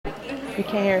We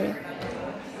can't hear you.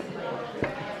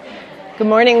 Good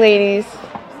morning, ladies.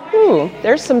 Ooh,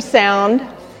 there's some sound.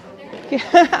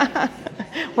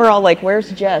 We're all like,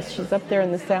 where's Jess? She's up there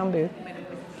in the sound booth.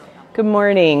 Good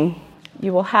morning.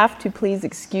 You will have to please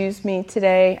excuse me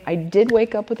today. I did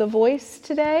wake up with a voice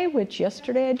today, which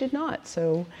yesterday I did not.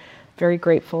 So very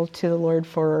grateful to the Lord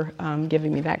for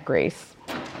giving me that grace.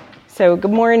 So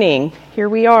good morning. Here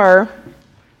we are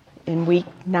in week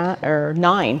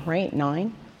 9, right?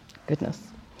 9? Goodness.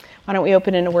 Why don't we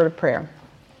open in a word of prayer?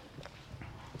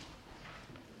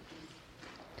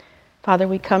 Father,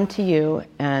 we come to you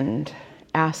and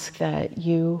ask that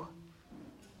you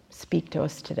speak to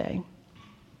us today.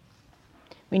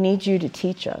 We need you to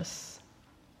teach us.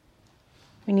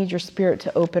 We need your Spirit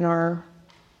to open our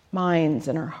minds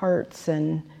and our hearts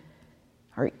and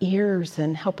our ears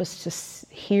and help us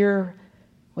to hear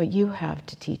what you have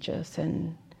to teach us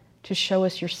and to show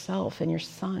us yourself and your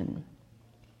Son.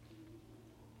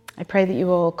 I pray that you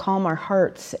will calm our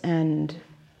hearts and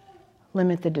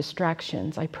limit the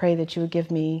distractions. I pray that you would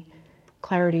give me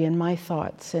clarity in my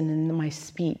thoughts and in my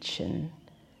speech, and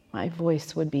my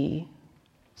voice would be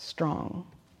strong.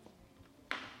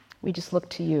 We just look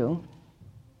to you,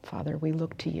 Father. We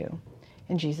look to you.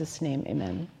 In Jesus' name,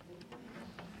 amen.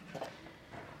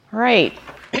 All right.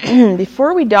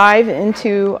 Before we dive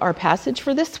into our passage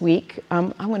for this week,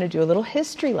 I'm going to do a little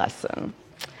history lesson.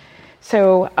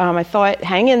 So I thought,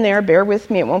 hang in there, bear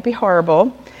with me, it won't be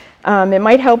horrible. It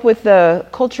might help with the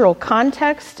cultural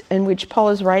context in which Paul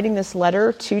is writing this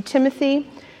letter to Timothy.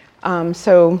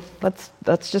 So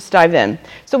let's just dive in.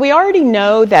 So we already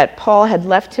know that Paul had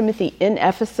left Timothy in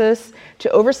Ephesus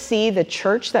to oversee the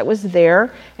church that was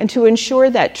there and to ensure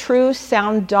that true,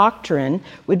 sound doctrine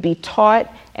would be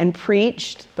taught and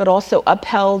preached, but also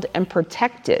upheld and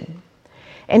protected.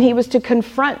 And he was to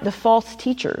confront the false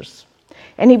teachers.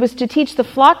 And he was to teach the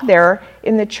flock there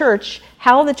in the church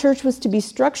how the church was to be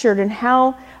structured and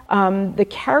how the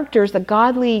characters, the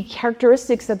godly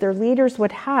characteristics that their leaders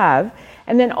would have,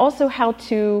 and then also how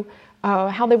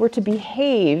they were to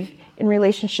behave in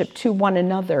relationship to one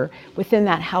another within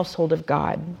that household of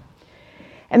God.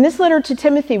 And this letter to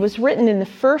Timothy was written in the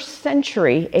 1st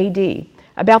century AD,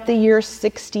 about the year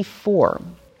 64.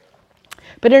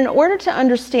 But in order to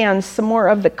understand some more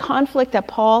of the conflict that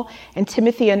Paul and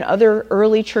Timothy and other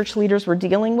early church leaders were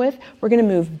dealing with, we're going to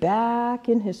move back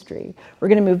in history. We're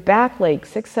going to move back like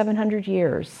 600-700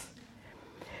 years,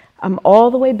 all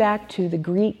the way back to the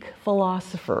Greek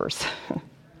philosophers.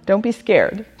 Don't be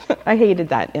scared. I hated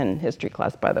that in history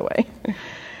class, by the way.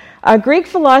 Greek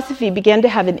philosophy began to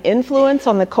have an influence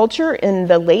on the culture in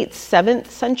the late 7th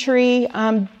century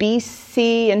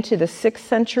BC into the 6th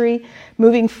century,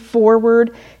 moving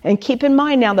forward. And keep in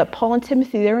mind now that Paul and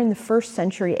Timothy, they're in the 1st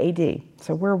century AD.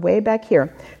 So we're way back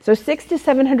here. So 600 to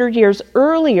 700 years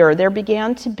earlier, there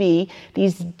began to be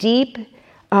these deep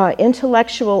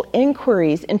intellectual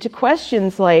inquiries into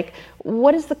questions like,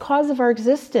 what is the cause of our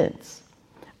existence?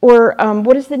 Or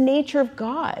what is the nature of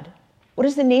God? What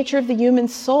is the nature of the human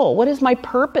soul? What is my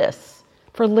purpose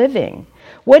for living?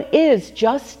 What is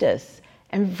justice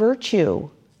and virtue,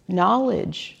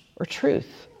 knowledge, or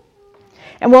truth?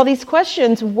 And while these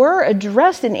questions were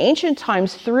addressed in ancient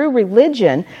times through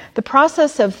religion, the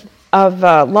process of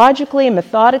logically and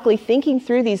methodically thinking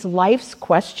through these life's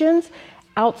questions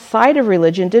outside of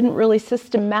religion didn't really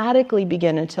systematically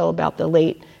begin until about the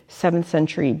late 7th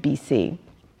century BC.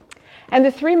 And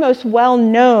the 3 most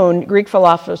well-known Greek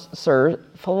philosophers,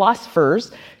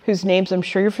 whose names I'm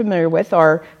sure you're familiar with,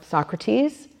 are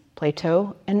Socrates,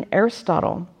 Plato, and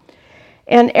Aristotle.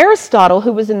 And Aristotle,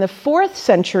 who was in the 4th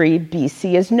century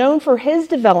BC, is known for his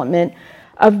development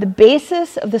of the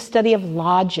basis of the study of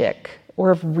logic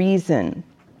or of reason.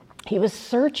 He was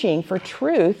searching for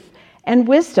truth and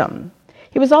wisdom.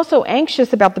 He was also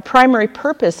anxious about the primary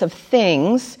purpose of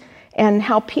things and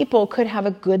how people could have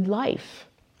a good life.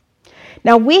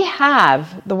 Now, we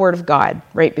have the Word of God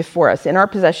right before us in our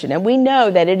possession, and we know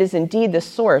that it is indeed the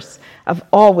source of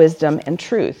all wisdom and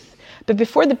truth. But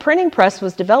before the printing press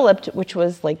was developed, which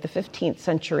was like the 15th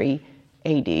century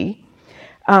AD,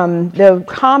 the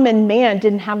common man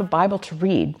didn't have a Bible to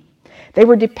read. They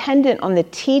were dependent on the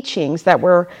teachings that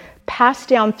were passed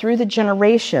down through the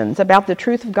generations about the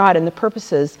truth of God and the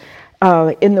purposes,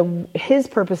 His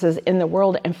purposes in the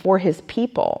world and for His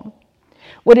people.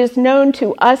 What is known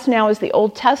to us now as the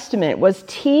Old Testament was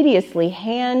tediously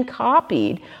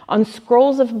hand-copied on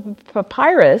scrolls of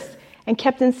papyrus and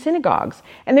kept in synagogues.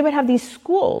 And they would have these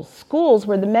schools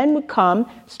where the men would come,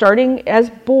 starting as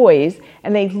boys,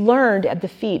 and they learned at the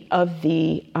feet of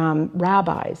the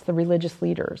rabbis, the religious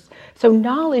leaders. So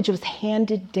knowledge was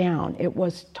handed down. It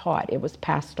was taught. It was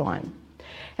passed on.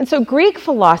 And so Greek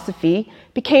philosophy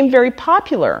became very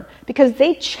popular because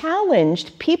they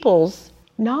challenged people's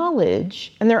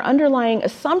knowledge and their underlying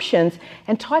assumptions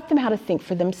and taught them how to think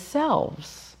for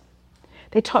themselves.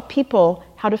 They taught people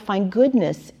how to find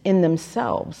goodness in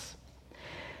themselves.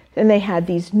 And they had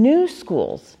these new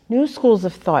schools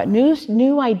of thought,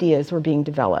 new ideas were being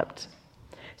developed.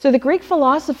 So the Greek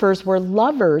philosophers were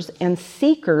lovers and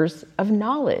seekers of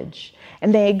knowledge,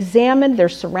 and they examined their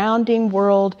surrounding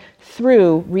world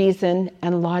through reason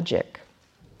and logic.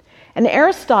 And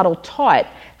Aristotle taught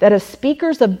that a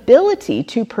speaker's ability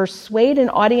to persuade an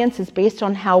audience is based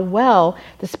on how well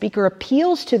the speaker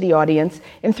appeals to the audience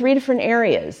in three different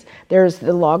areas. There's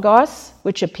the logos,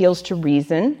 which appeals to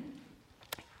reason,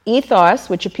 ethos,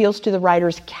 which appeals to the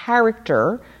writer's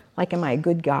character, like, am I a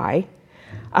good guy?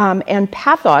 And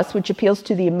pathos, which appeals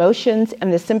to the emotions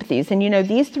and the sympathies. And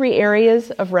these three areas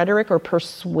of rhetoric or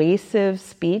persuasive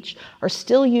speech are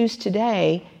still used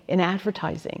today in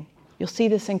advertising. You'll see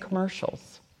this in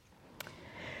commercials.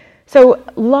 So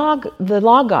the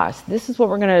logos, this is what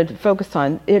we're going to focus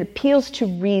on. It appeals to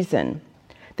reason.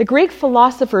 The Greek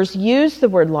philosophers used the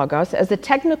word logos as a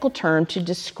technical term to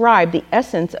describe the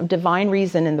essence of divine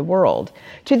reason in the world.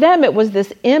 To them, it was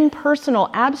this impersonal,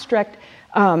 abstract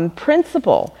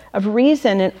principle of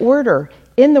reason and order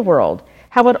in the world,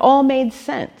 how it all made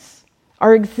sense,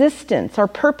 our existence, our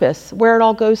purpose, where it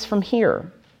all goes from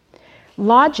here.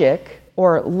 Logic,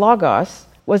 or logos,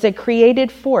 was a created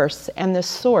force and the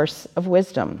source of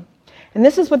wisdom. And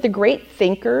this is what the great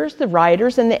thinkers, the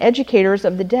writers, and the educators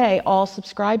of the day all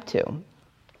subscribed to.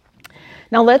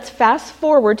 Now let's fast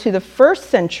forward to the 1st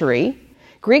century.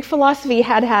 Greek philosophy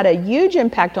had a huge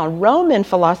impact on Roman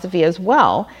philosophy as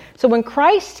well. So when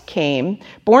Christ came,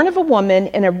 born of a woman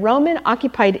in a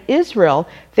Roman-occupied Israel,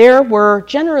 there were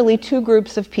generally two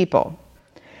groups of people.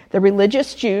 The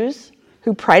religious Jews,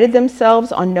 who prided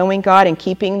themselves on knowing God and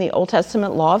keeping the Old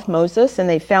Testament law of Moses, and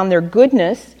they found their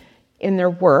goodness in their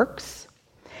works.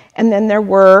 And then there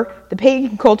were the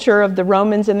pagan culture of the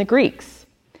Romans and the Greeks,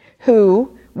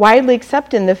 who widely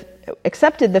accepted the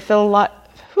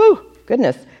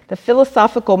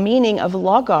philosophical meaning of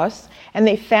logos, and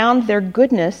they found their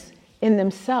goodness in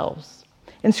themselves.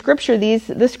 In Scripture,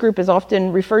 this group is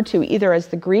often referred to either as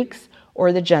the Greeks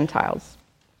or the Gentiles.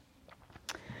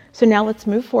 So now let's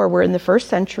move forward in the 1st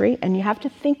century, and you have to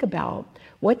think about,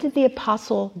 what did the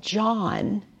Apostle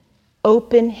John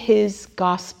open his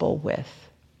gospel with?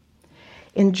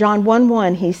 In John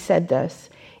 1:1, he said this,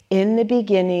 "In the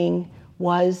beginning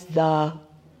was the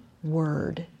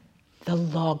Word, the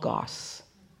Logos."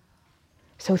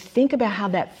 So think about how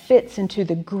that fits into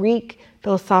the Greek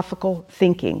philosophical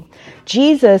thinking.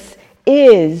 Jesus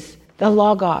is the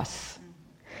Logos.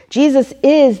 Jesus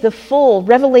is the full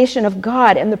revelation of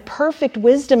God and the perfect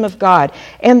wisdom of God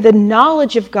and the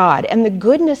knowledge of God and the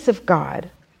goodness of God.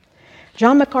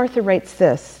 John MacArthur writes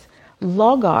this,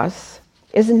 "Logos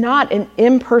is not an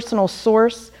impersonal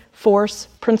source, force,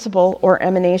 principle, or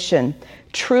emanation.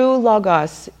 True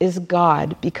Logos is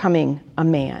God becoming a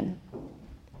man."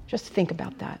 Just think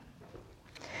about that.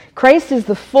 Christ is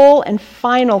the full and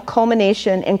final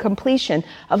culmination and completion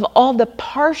of all the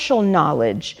partial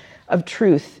knowledge of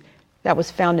truth that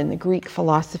was found in the Greek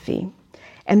philosophy.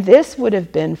 And this would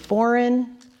have been foreign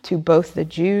to both the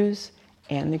Jews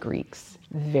and the Greeks.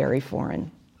 Very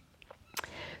foreign.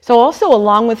 So also,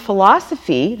 along with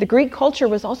philosophy, the Greek culture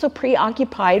was also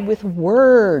preoccupied with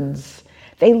words.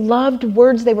 They loved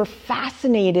words. They were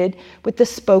fascinated with the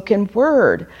spoken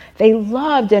word. They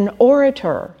loved an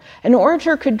orator. An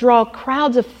orator could draw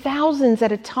crowds of thousands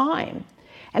at a time.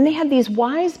 And they had these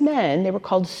wise men. They were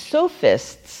called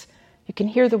sophists. You can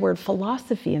hear the word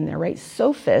philosophy in there, right?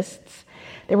 Sophists.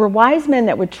 They were wise men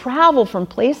that would travel from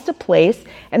place to place,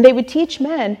 and they would teach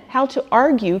men how to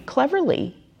argue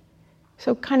cleverly.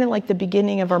 So kind of like the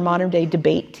beginning of our modern day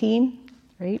debate team,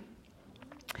 right?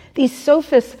 These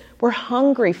sophists were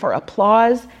hungry for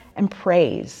applause and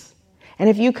praise. And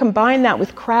if you combine that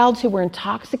with crowds who were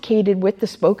intoxicated with the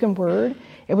spoken word,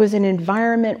 it was an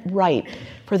environment ripe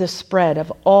for the spread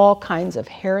of all kinds of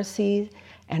heresies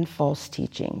and false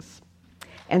teachings.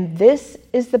 And this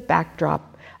is the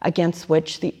backdrop against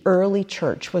which the early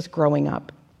church was growing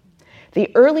up. The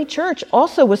early church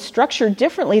also was structured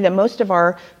differently than most of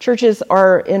our churches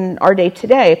are in our day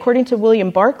today. According to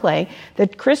William Barclay, the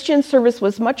Christian service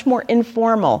was much more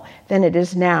informal than it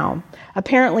is now.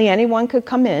 Apparently, anyone could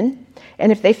come in,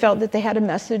 and if they felt that they had a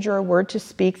message or a word to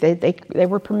speak, they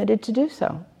were permitted to do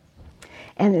so.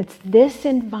 And it's this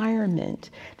environment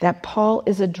that Paul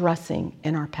is addressing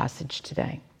in our passage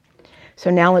today. So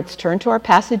now let's turn to our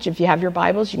passage. If you have your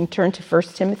Bibles, you can turn to 1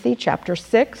 Timothy chapter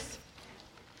 6.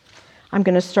 I'm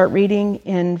going to start reading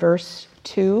in verse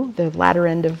 2, the latter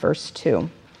end of verse 2.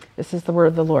 This is the word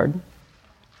of the Lord.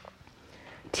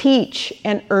 Teach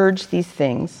and urge these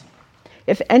things.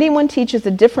 If anyone teaches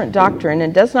a different doctrine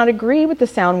and does not agree with the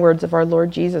sound words of our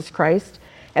Lord Jesus Christ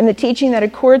and the teaching that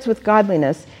accords with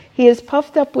godliness, he is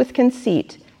puffed up with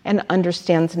conceit and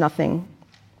understands nothing.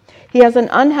 He has an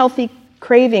unhealthy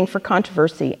craving for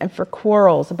controversy and for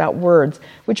quarrels about words,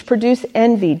 which produce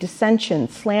envy, dissension,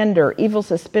 slander, evil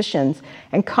suspicions,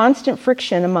 and constant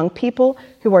friction among people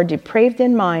who are depraved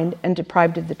in mind and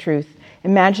deprived of the truth,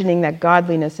 imagining that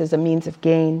godliness is a means of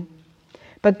gain.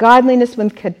 But godliness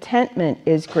with contentment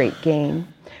is great gain.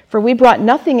 For we brought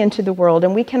nothing into the world,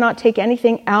 and we cannot take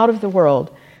anything out of the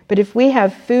world. But if we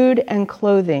have food and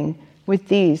clothing, with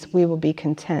these we will be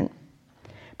content.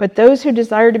 But those who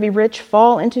desire to be rich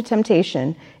fall into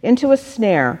temptation, into a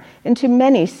snare, into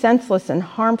many senseless and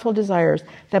harmful desires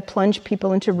that plunge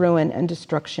people into ruin and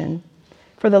destruction.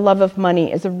 For the love of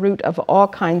money is a root of all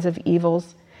kinds of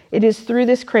evils. It is through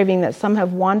this craving that some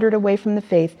have wandered away from the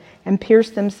faith and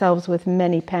pierced themselves with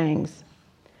many pangs.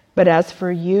 But as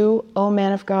for you, O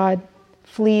man of God,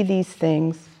 flee these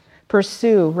things.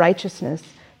 Pursue righteousness,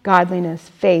 godliness,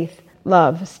 faith,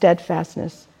 love,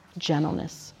 steadfastness,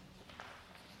 gentleness.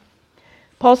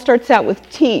 Paul starts out with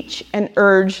teach and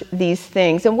urge these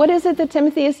things. And what is it that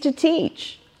Timothy is to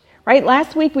teach? Right?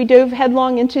 Last week we dove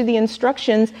headlong into the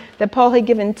instructions that Paul had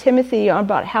given Timothy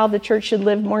about how the church should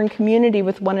live more in community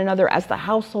with one another as the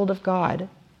household of God.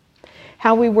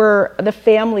 How we were the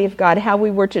family of God, how we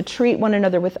were to treat one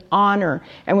another with honor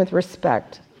and with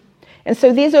respect. And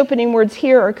so these opening words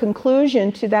here are a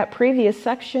conclusion to that previous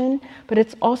section, but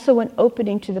it's also an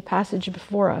opening to the passage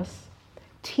before us.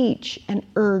 Teach and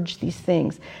urge these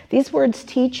things. These words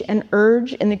teach and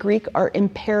urge in the Greek are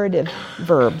imperative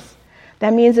verbs.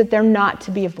 That means that they're not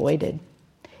to be avoided.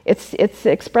 It's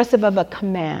expressive of a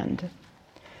command.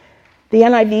 The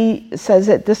NIV says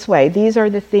it this way: these are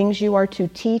the things you are to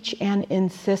teach and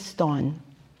insist on.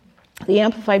 The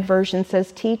Amplified Version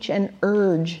says teach and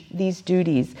urge these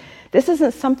duties. This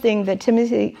isn't something that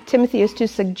Timothy is to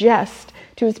suggest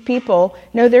to his people.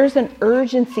 No, there's an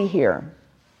urgency here.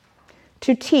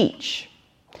 To teach.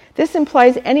 This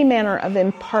implies any manner of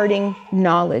imparting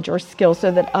knowledge or skill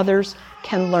so that others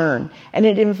can learn. And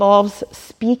it involves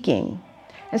speaking.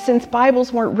 And since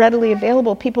Bibles weren't readily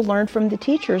available, people learned from the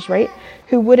teachers, right?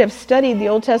 Who would have studied the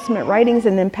Old Testament writings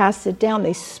and then passed it down.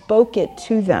 They spoke it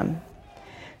to them.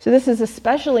 So this is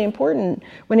especially important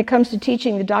when it comes to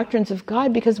teaching the doctrines of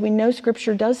God, because we know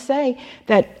Scripture does say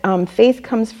that faith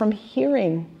comes from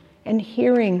hearing, and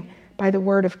hearing by the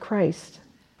word of Christ.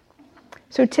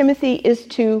 So Timothy is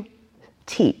to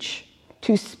teach,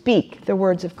 to speak the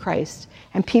words of Christ,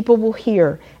 and people will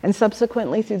hear, and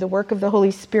subsequently through the work of the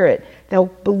Holy Spirit, they'll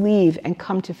believe and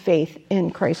come to faith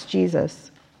in Christ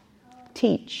Jesus.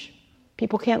 Teach.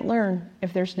 People can't learn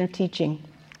if there's no teaching.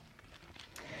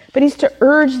 But he's to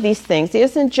urge these things. He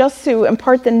isn't just to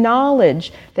impart the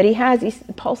knowledge that he has.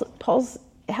 Paul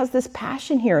has this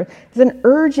passion here. There's an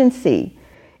urgency.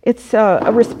 It's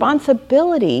a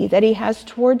responsibility that he has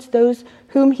towards those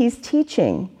whom he's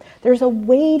teaching. There's a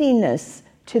weightiness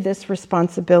to this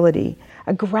responsibility,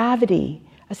 a gravity,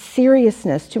 a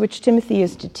seriousness to which Timothy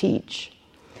is to teach.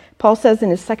 Paul says in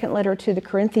his second letter to the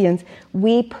Corinthians,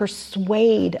 we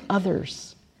persuade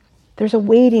others. There's a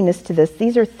weightiness to this.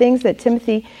 These are things that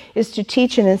Timothy is to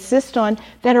teach and insist on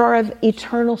that are of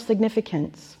eternal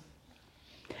significance.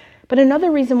 But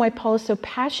another reason why Paul is so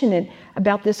passionate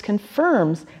about this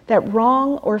confirms that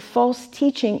wrong or false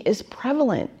teaching is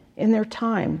prevalent in their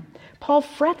time. Paul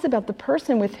frets about the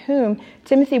person with whom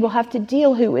Timothy will have to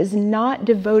deal who is not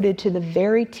devoted to the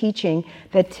very teaching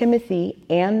that Timothy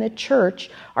and the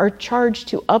church are charged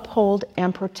to uphold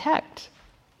and protect.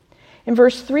 In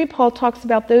verse 3, Paul talks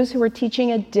about those who are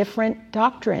teaching a different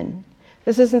doctrine.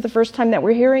 This isn't the first time that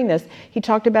we're hearing this. He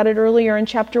talked about it earlier in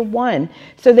chapter 1.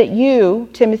 So that you,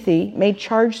 Timothy, may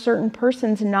charge certain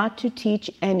persons not to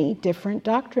teach any different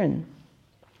doctrine.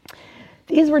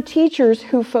 These were teachers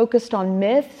who focused on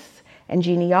myths and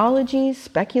genealogies,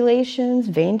 speculations,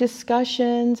 vain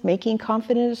discussions, making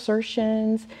confident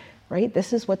assertions, right?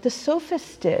 This is what the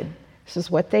sophists did. This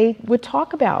is what they would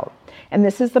talk about. And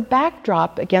this is the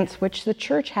backdrop against which the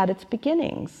church had its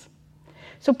beginnings.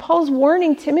 So Paul's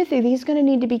warning Timothy that he's going to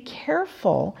need to be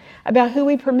careful about who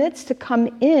he permits to come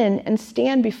in and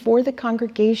stand before the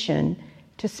congregation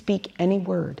to speak any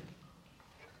word.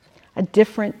 A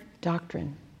different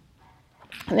doctrine.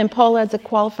 And then Paul adds a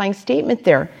qualifying statement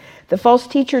there. The false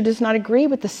teacher does not agree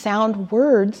with the sound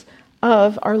words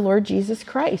of our Lord Jesus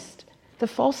Christ. The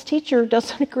false teacher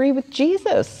doesn't agree with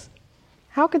Jesus.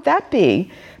 How could that be?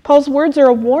 Paul's words are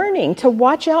a warning to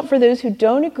watch out for those who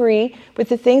don't agree with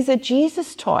the things that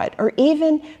Jesus taught, or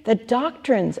even the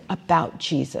doctrines about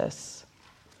Jesus.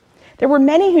 There were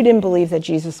many who didn't believe that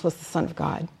Jesus was the Son of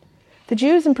God. The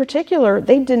Jews in particular,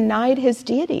 they denied his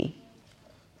deity.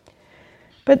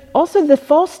 But also the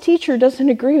false teacher doesn't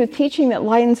agree with teaching that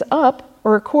lines up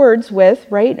or accords with,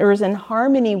 right, or is in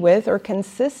harmony with or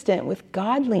consistent with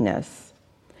godliness.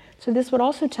 So this would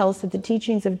also tell us that the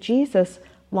teachings of Jesus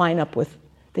line up with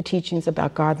the teachings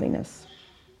about godliness.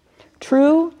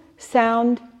 True,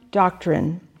 sound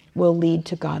doctrine will lead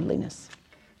to godliness.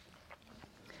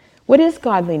 What is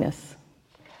godliness?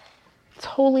 It's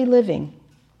holy living.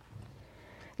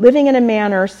 Living in a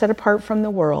manner set apart from the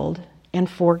world and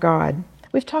for God.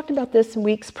 We've talked about this in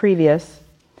weeks previous.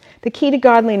 The key to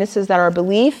godliness is that our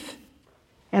belief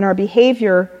and our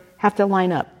behavior have to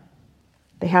line up.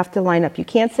 They have to line up. You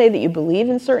can't say that you believe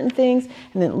in certain things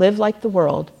and then live like the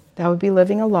world. That would be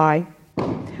living a lie.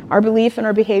 Our belief and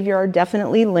our behavior are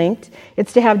definitely linked.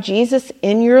 It's to have Jesus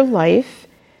in your life,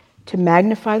 to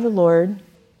magnify the Lord,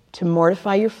 to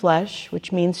mortify your flesh,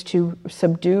 which means to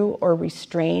subdue or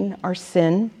restrain our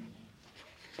sin.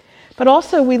 But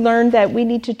also we learned that we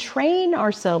need to train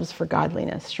ourselves for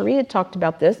godliness. Cherie had talked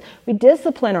about this. We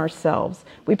discipline ourselves.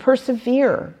 We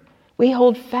persevere. We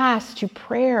hold fast to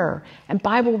prayer and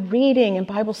Bible reading and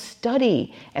Bible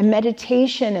study and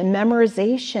meditation and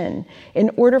memorization in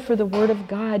order for the Word of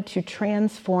God to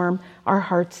transform our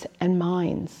hearts and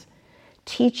minds,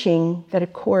 teaching that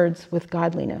accords with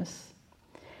godliness.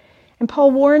 And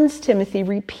Paul warns Timothy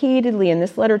repeatedly in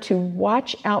this letter to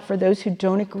watch out for those who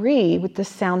don't agree with the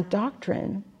sound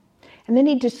doctrine. And then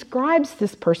he describes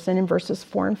this person in verses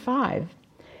 4 and 5.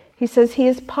 He says, he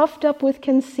is puffed up with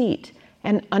conceit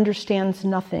and understands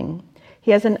nothing. He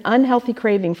has an unhealthy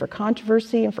craving for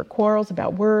controversy and for quarrels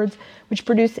about words, which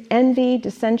produce envy,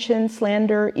 dissension,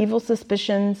 slander, evil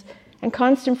suspicions, and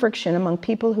constant friction among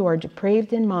people who are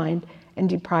depraved in mind and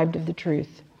deprived of the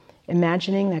truth,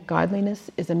 imagining that godliness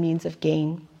is a means of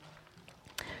gain.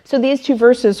 So these two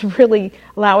verses really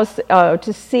allow us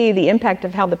to see the impact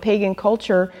of how the pagan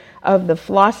culture of the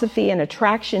philosophy and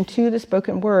attraction to the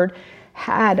spoken word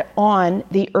had on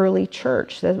the early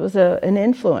church. That was an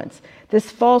influence. This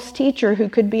false teacher who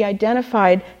could be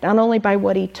identified not only by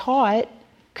what he taught,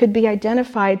 could be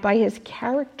identified by his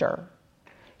character.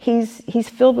 He's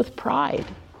filled with pride.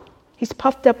 He's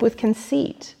puffed up with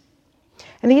conceit.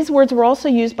 And these words were also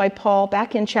used by Paul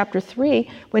back in chapter 3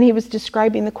 when he was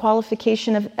describing the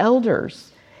qualification of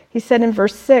elders. He said in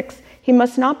verse 6, he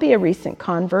must not be a recent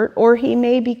convert, or he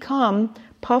may become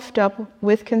puffed up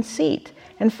with conceit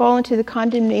and fall into the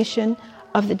condemnation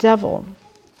of the devil.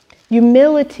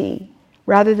 Humility,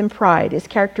 rather than pride, is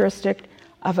characteristic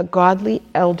of a godly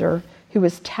elder who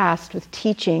is tasked with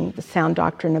teaching the sound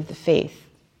doctrine of the faith.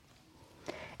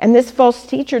 And this false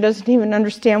teacher doesn't even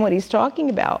understand what he's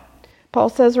talking about. Paul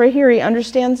says right here, he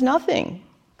understands nothing.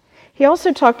 He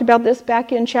also talked about this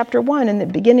back in chapter 1, in the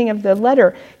beginning of the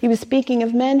letter. He was speaking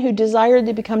of men who desired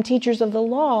to become teachers of the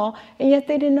law, and yet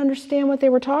they didn't understand what they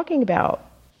were talking about.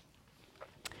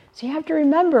 So you have to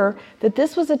remember that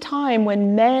this was a time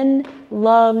when men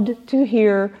loved to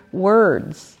hear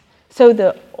words. So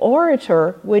the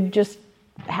orator would just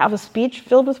have a speech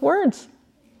filled with words.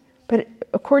 But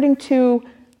according to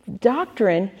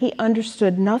doctrine, he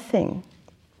understood nothing.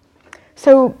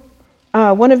 So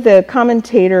one of the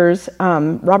commentators,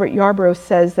 Robert Yarbrough,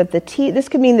 says that this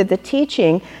could mean that the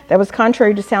teaching that was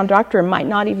contrary to sound doctrine might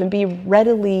not even be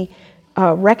readily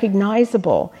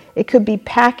recognizable. It could be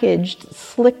packaged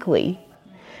slickly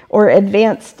or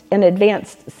advanced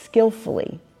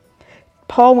skillfully.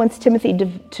 Paul wants Timothy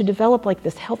to develop like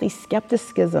this healthy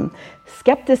skepticism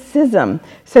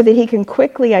so that he can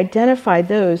quickly identify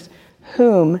those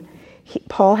whom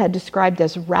Paul had described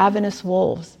as ravenous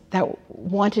wolves that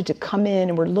wanted to come in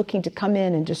and were looking to come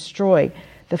in and destroy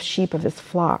the sheep of his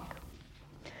flock.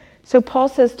 So Paul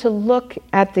says to look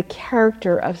at the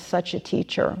character of such a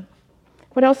teacher.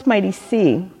 What else might he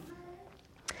see?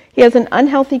 He has an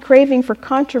unhealthy craving for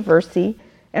controversy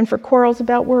and for quarrels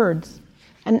about words.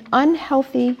 An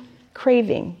unhealthy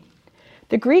craving.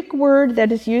 The Greek word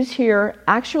that is used here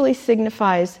actually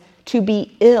signifies to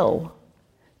be ill,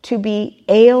 to be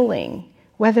ailing,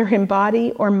 whether in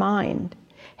body or mind.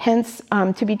 Hence,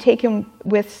 to be taken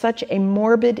with such a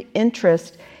morbid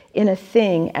interest in a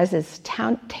thing as is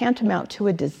tantamount to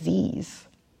a disease.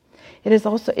 It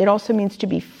also means to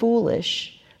be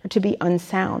foolish or to be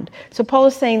unsound. So Paul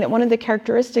is saying that one of the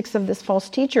characteristics of this false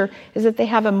teacher is that they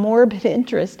have a morbid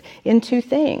interest in two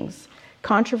things: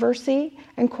 controversy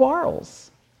and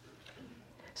quarrels.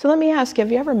 So let me ask,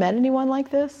 have you ever met anyone like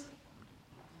this?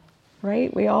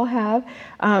 Right? We all have.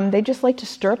 They just like to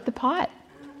stir up the pot.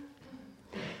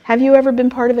 Have you ever been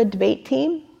part of a debate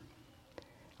team?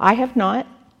 I have not.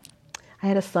 I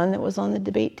had a son that was on the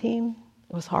debate team.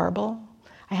 It was horrible.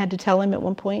 I had to tell him at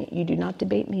one point, you do not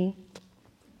debate me.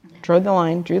 Drew the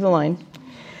line.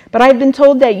 But I've been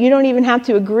told that you don't even have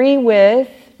to agree with,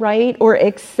 right, or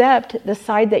accept the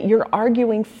side that you're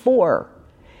arguing for.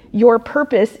 Your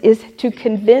purpose is to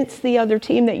convince the other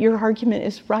team that your argument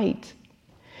is right.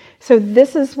 So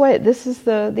this is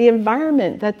the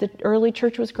environment that the early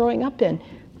church was growing up in.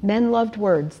 Men loved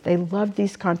words. They loved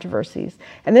these controversies.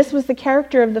 And this was the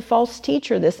character of the false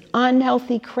teacher, this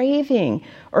unhealthy craving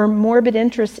or morbid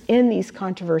interest in these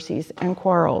controversies and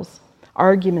quarrels,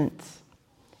 arguments.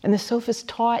 And the sophists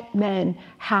taught men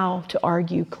how to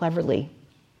argue cleverly.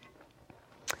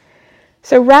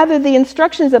 So rather, the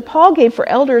instructions that Paul gave for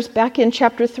elders back in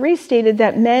chapter 3 stated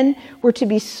that men were to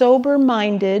be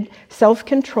sober-minded,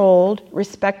 self-controlled,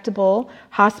 respectable,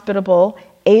 hospitable,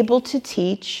 able to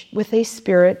teach with a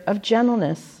spirit of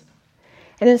gentleness.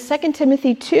 And in 2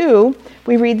 Timothy 2,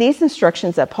 we read these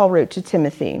instructions that Paul wrote to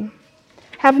Timothy.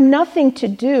 Have nothing to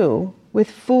do with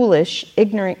foolish,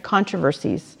 ignorant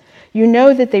controversies. You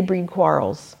know that they breed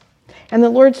quarrels. And the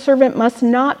Lord's servant must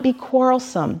not be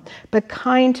quarrelsome, but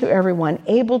kind to everyone,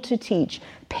 able to teach,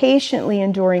 patiently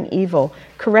enduring evil,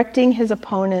 correcting his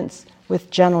opponents with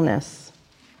gentleness.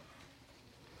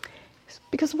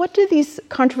 Because what do these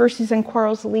controversies and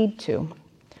quarrels lead to?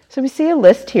 So we see a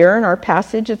list here in our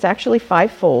passage. It's actually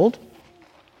fivefold.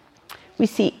 We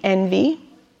see envy.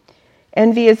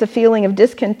 Envy is a feeling of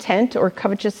discontent or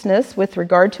covetousness with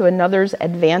regard to another's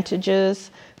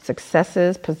advantages,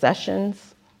 successes,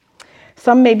 possessions.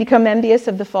 Some may become envious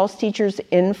of the false teacher's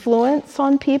influence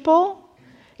on people.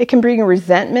 It can bring a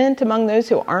resentment among those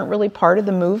who aren't really part of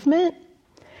the movement.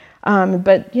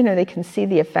 But they can see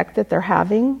the effect that they're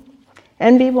having.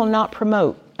 Envy will not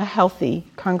promote a healthy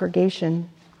congregation.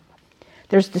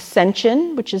 There's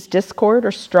dissension, which is discord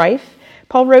or strife.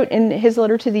 Paul wrote in his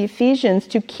letter to the Ephesians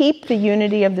to keep the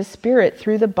unity of the Spirit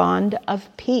through the bond of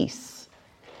peace.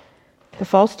 The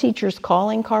false teacher's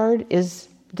calling card is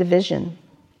division.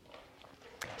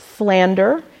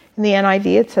 Slander. In the NIV,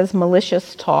 it says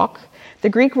malicious talk. The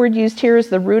Greek word used here is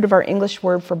the root of our English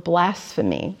word for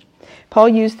blasphemy. Paul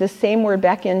used the same word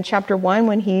back in chapter 1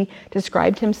 when he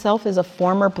described himself as a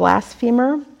former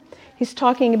blasphemer. He's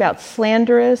talking about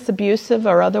slanderous, abusive,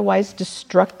 or otherwise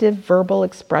destructive verbal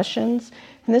expressions.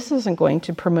 And this isn't going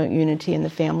to promote unity in the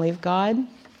family of God.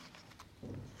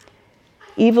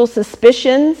 Evil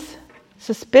suspicions.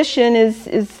 Suspicion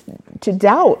is to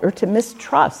doubt or to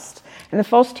mistrust. And the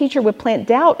false teacher would plant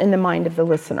doubt in the mind of the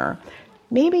listener.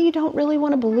 Maybe you don't really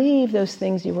want to believe those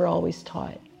things you were always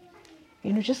taught.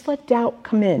 Just let doubt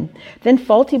come in. Then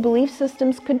faulty belief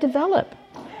systems could develop.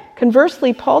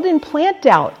 Conversely, Paul didn't plant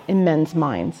doubt in men's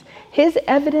minds. His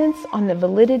evidence on the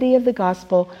validity of the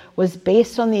gospel was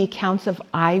based on the accounts of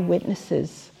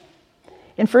eyewitnesses.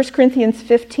 In 1 Corinthians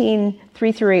 15,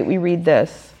 3-8, we read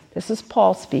this. This is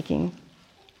Paul speaking.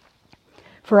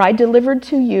 For I delivered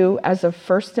to you as of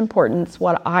first importance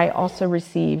what I also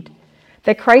received,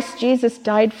 that Christ Jesus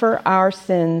died for our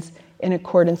sins in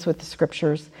accordance with the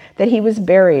Scriptures, that he was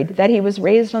buried, that he was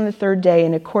raised on the third day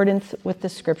in accordance with the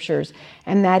Scriptures,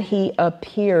 and that he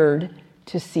appeared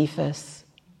to Cephas.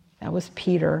 That was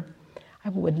Peter. I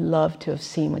would love to have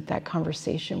seen what that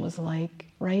conversation was like,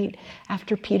 right?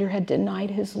 After Peter had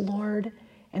denied his Lord,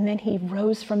 and then he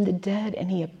rose from the dead and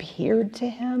he appeared to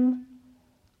him.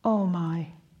 Oh my.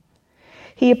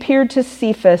 He appeared to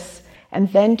Cephas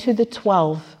and then to the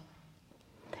 12.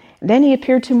 Then he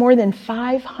appeared to more than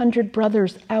 500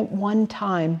 brothers at one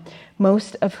time,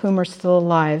 most of whom are still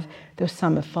alive, though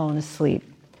some have fallen asleep.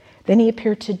 Then he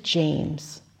appeared to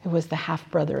James, who was the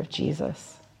half-brother of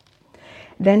Jesus.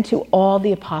 Then to all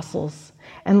the apostles.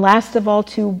 And last of all,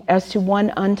 as to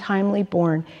one untimely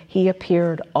born, he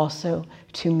appeared also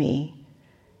to me.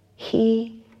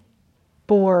 He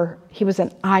was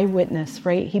an eyewitness,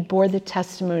 right? He bore the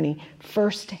testimony,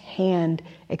 first-hand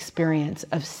experience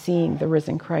of seeing the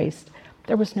risen Christ.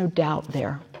 There was no doubt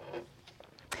there.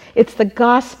 It's the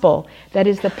gospel that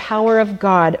is the power of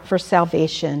God for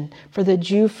salvation, for the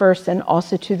Jew first and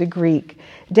also to the Greek.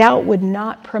 Doubt would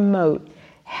not promote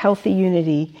healthy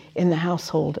unity in the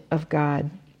household of God.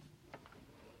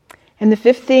 And the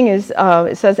fifth thing is,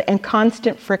 it says, and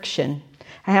constant friction.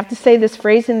 I have to say this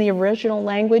phrase in the original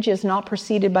language is not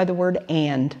preceded by the word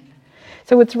and.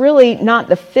 So it's really not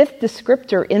the fifth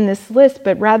descriptor in this list,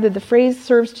 but rather the phrase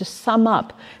serves to sum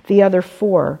up the other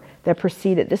four that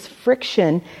precede it. This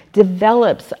friction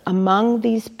develops among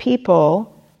these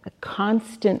people, a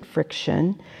constant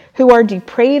friction, who are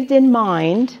depraved in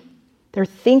mind. Their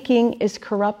thinking is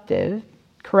corrupted.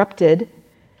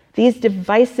 These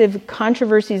divisive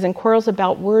controversies and quarrels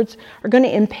about words are going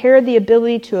to impair the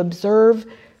ability to observe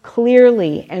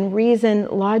clearly and reason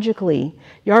logically.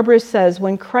 Yarbrough says,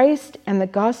 when Christ and the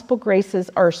gospel graces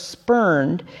are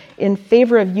spurned in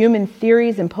favor of human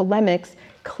theories and polemics,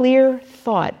 clear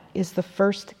thought is the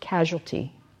first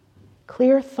casualty.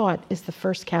 Clear thought is the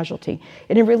first casualty.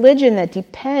 In a religion that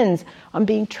depends on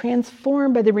being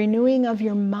transformed by the renewing of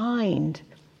your mind,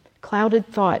 clouded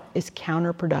thought is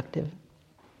counterproductive.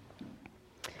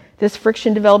 This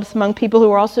friction develops among people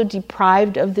who are also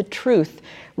deprived of the truth.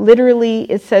 Literally,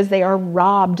 it says they are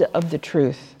robbed of the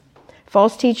truth.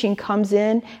 False teaching comes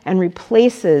in and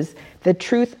replaces the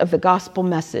truth of the gospel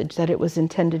message that it was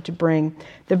intended to bring.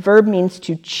 The verb means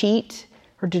to cheat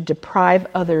or to deprive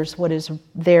others what is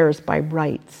theirs by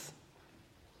rights.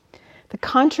 The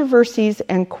controversies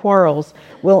and quarrels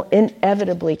will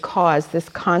inevitably cause this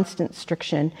constant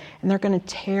friction, and they're going to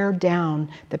tear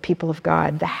down the people of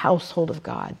God, the household of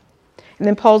God. And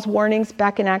then Paul's warnings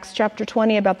back in Acts chapter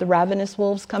 20 about the ravenous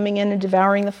wolves coming in and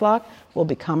devouring the flock will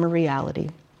become a reality.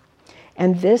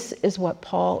 And this is what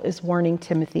Paul is warning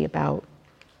Timothy about.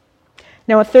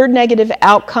 Now, a third negative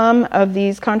outcome of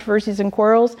these controversies and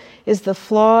quarrels is the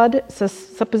flawed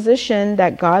supposition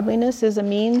that godliness is a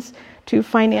means to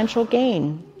financial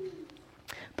gain.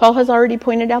 Paul has already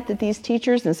pointed out that these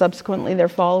teachers and subsequently their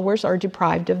followers are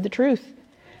deprived of the truth.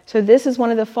 So this is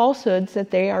one of the falsehoods that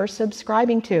they are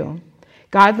subscribing to.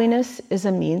 Godliness is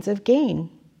a means of gain.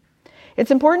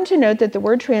 It's important to note that the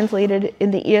word translated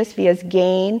in the ESV as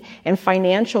gain and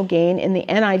financial gain in the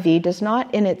NIV does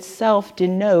not in itself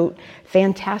denote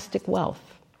fantastic wealth.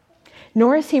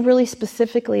 Nor is he really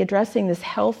specifically addressing this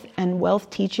health and wealth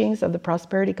teachings of the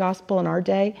prosperity gospel in our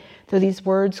day, though these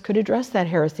words could address that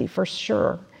heresy for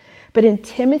sure. But in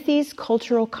Timothy's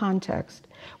cultural context,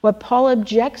 what Paul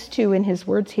objects to in his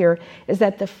words here is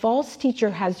that the false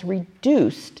teacher has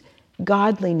reduced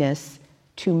godliness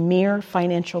to mere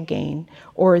financial gain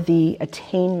or the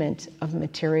attainment of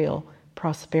material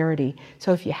prosperity.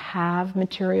 So if you have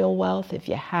material wealth, if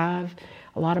you have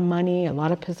a lot of money, a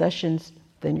lot of possessions,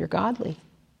 then you're godly.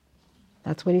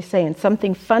 That's what he's saying.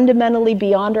 Something fundamentally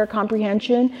beyond our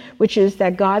comprehension, which is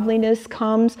that godliness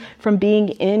comes from being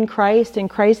in Christ and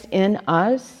Christ in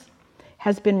us,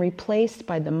 has been replaced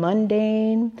by the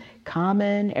mundane,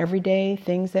 common, everyday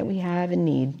things that we have and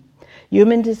need.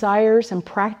 Human desires and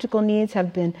practical needs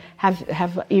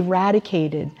have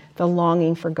eradicated the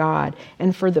longing for God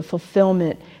and for the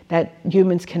fulfillment that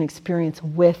humans can experience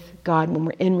with God when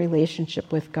we're in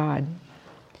relationship with God.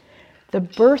 The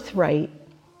birthright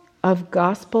of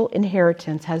gospel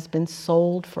inheritance has been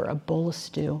sold for a bowl of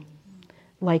stew,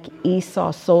 like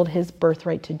Esau sold his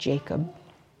birthright to Jacob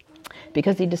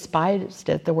because he despised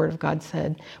it, the word of God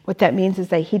said. What that means is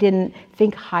that he didn't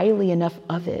think highly enough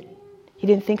of it. He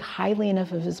didn't think highly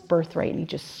enough of his birthright, and he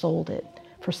just sold it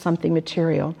for something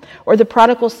material. Or the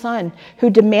prodigal son who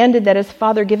demanded that his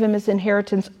father give him his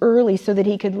inheritance early so that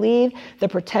he could leave the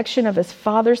protection of his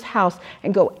father's house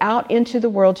and go out into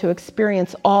the world to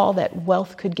experience all that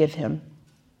wealth could give him.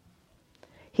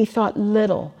 He thought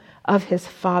little of his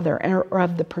father or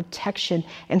of the protection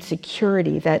and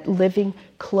security that living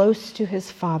close to his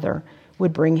father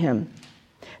would bring him.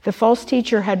 The false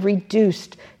teacher had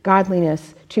reduced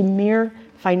godliness to mere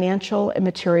financial and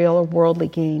material or worldly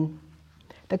gain.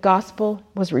 The gospel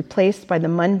was replaced by the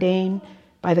mundane,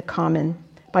 by the common,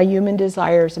 by human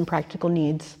desires and practical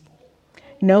needs.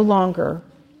 No longer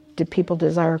did people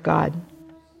desire God.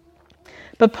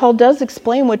 But Paul does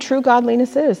explain what true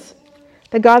godliness is.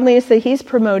 The godliness that he's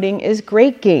promoting is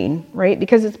great gain, right?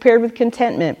 Because it's paired with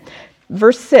contentment.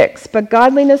 Verse 6, but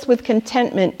godliness with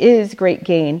contentment is great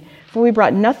gain. For we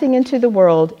brought nothing into the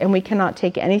world, and we cannot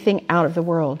take anything out of the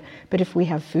world. But if we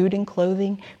have food and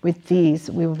clothing, with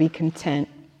these we will be content.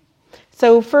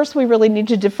 So first we really need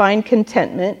to define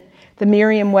contentment. The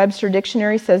Merriam-Webster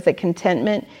dictionary says that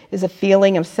contentment is a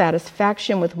feeling of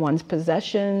satisfaction with one's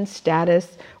possessions,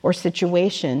 status, or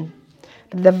situation.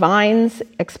 The Vine's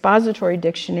expository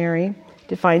dictionary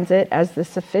defines it as the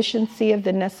sufficiency of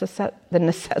the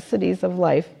necessities of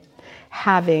life,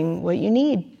 having what you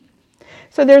need.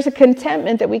 So there's a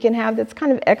contentment that we can have that's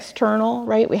kind of external,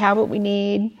 right? We have what we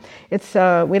need. It's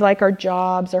we like our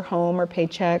jobs, our home, our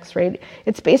paychecks, right?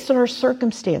 It's based on our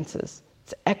circumstances.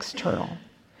 It's external.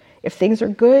 If things are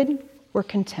good, we're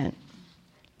content.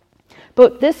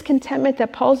 But this contentment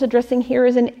that Paul's addressing here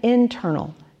is an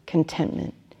internal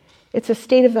contentment. It's a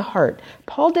state of the heart.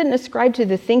 Paul didn't ascribe to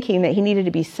the thinking that he needed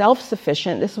to be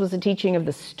self-sufficient. This was the teaching of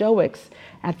the Stoics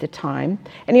at the time.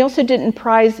 And he also didn't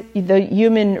prize the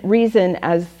human reason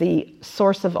as the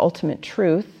source of ultimate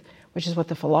truth, which is what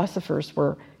the philosophers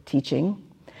were teaching.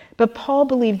 But Paul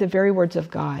believed the very words of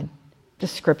God, the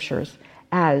scriptures,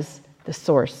 as the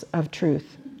source of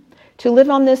truth. To live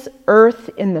on this earth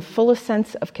in the fullest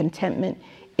sense of contentment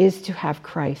is to have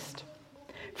Christ.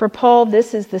 For Paul,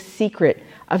 this is the secret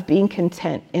of being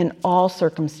content in all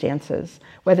circumstances,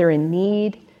 whether in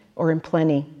need or in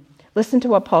plenty. Listen to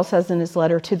what Paul says in his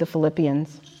letter to the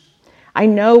Philippians. I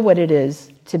know what it is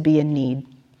to be in need,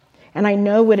 and I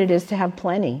know what it is to have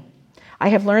plenty. I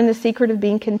have learned the secret of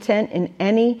being content in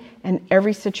any and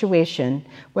every situation,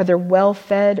 whether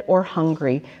well-fed or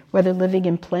hungry, whether living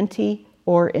in plenty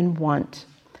or in want.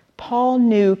 Paul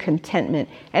knew contentment,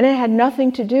 and it had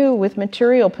nothing to do with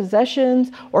material possessions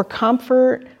or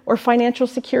comfort or financial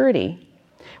security.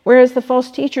 Whereas the false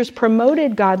teachers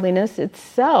promoted godliness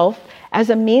itself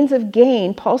as a means of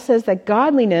gain, Paul says that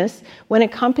godliness, when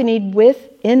accompanied with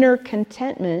inner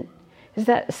contentment, is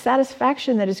that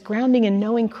satisfaction that is grounding in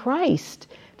knowing Christ,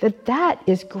 that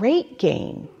is great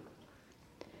gain.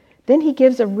 Then he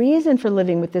gives a reason for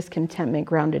living with this contentment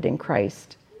grounded in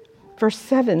Christ. Verse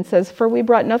 7 says, for we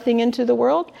brought nothing into the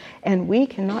world, and we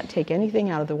cannot take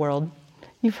anything out of the world.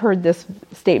 You've heard this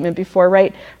statement before,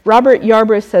 right? Robert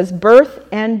Yarbrough says, birth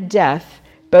and death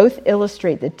both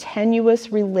illustrate the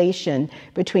tenuous relation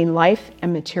between life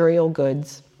and material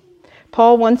goods.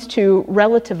 Paul wants to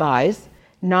relativize,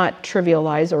 not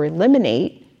trivialize or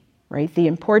eliminate, right, the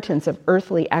importance of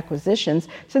earthly acquisitions,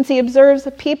 since he observes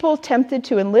the people tempted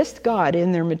to enlist God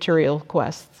in their material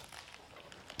quests.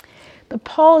 But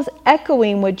Paul is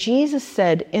echoing what Jesus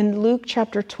said in Luke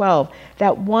chapter 12,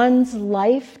 that one's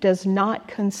life does not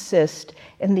consist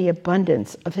in the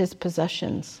abundance of his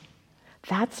possessions.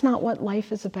 That's not what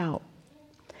life is about.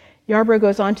 Yarbrough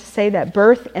goes on to say that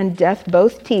birth and death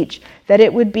both teach that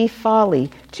it would be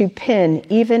folly to pin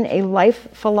even a life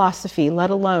philosophy, let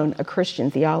alone a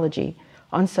Christian theology,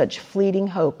 on such fleeting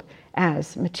hope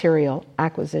as material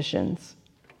acquisitions.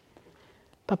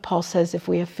 But Paul says if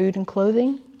we have food and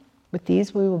clothing, with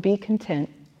these we will be content.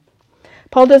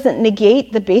 Paul doesn't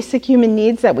negate the basic human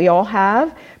needs that we all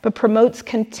have, but promotes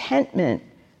contentment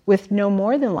with no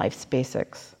more than life's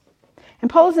basics. And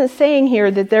Paul isn't saying here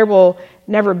that there will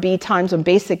never be times when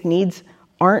basic needs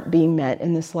aren't being met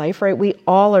in this life, right? We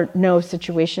all know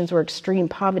situations where extreme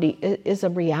poverty is a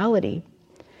reality.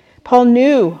 Paul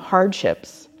knew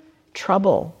hardships,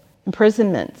 trouble,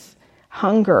 imprisonments,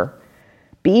 hunger,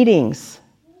 beatings,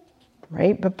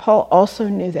 right? But Paul also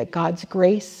knew that God's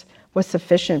grace was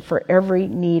sufficient for every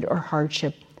need or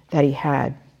hardship that he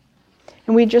had.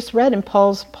 And we just read in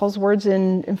Paul's words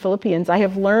in Philippians, I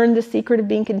have learned the secret of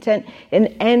being content in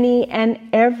any and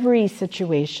every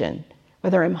situation,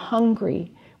 whether I'm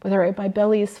hungry, whether my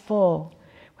belly is full,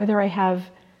 whether I have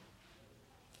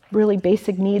really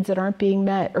basic needs that aren't being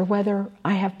met, or whether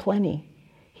I have plenty.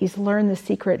 He's learned the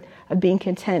secret of being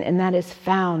content, and that is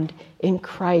found in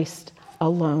Christ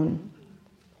alone.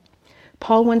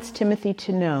 Paul wants Timothy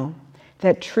to know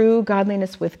that true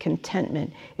godliness with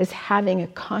contentment is having a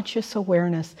conscious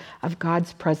awareness of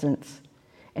God's presence.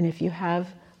 And if you have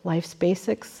life's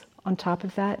basics on top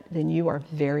of that, then you are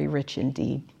very rich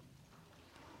indeed.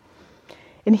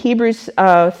 In Hebrews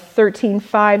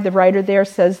 13:5, the writer there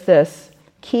says this,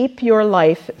 keep your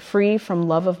life free from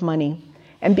love of money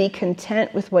and be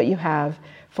content with what you have,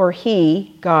 for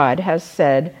he, God, has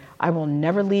said, I will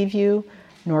never leave you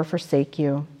nor forsake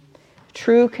you.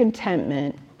 True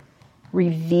contentment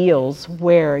reveals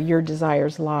where your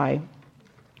desires lie.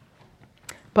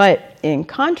 But in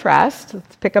contrast,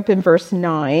 let's pick up in verse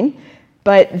 9,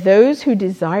 but those who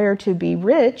desire to be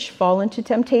rich fall into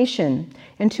temptation,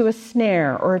 into a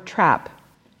snare or a trap.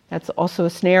 That's also a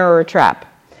snare or a trap.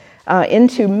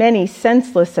 Into many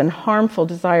senseless and harmful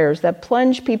desires that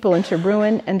plunge people into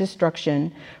ruin and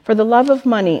destruction. For the love of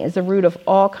money is the root of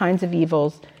all kinds of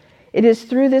evils. It is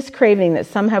through this craving that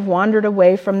some have wandered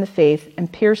away from the faith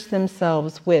and pierced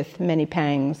themselves with many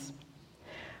pangs.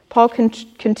 Paul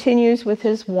continues with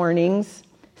his warnings,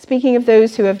 speaking of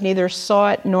those who have neither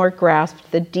sought nor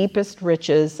grasped the deepest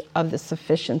riches of the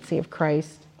sufficiency of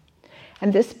Christ.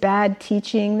 And this bad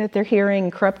teaching that they're hearing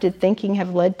and corrupted thinking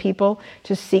have led people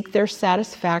to seek their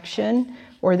satisfaction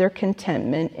or their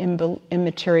contentment in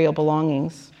material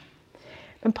belongings.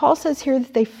 And Paul says here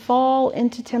that they fall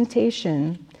into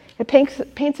temptation. It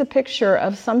paints a picture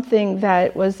of something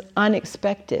that was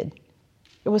unexpected.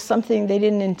 It was something they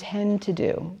didn't intend to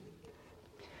do.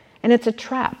 And it's a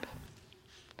trap.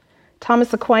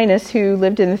 Thomas Aquinas, who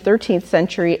lived in the 13th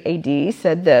century AD,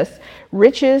 said this: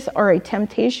 "Riches are a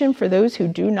temptation for those who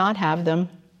do not have them,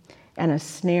 and a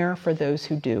snare for those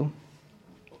who do."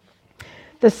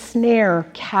 The snare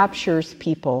captures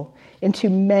people into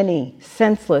many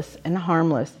senseless and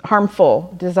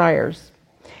harmful desires.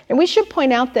 And we should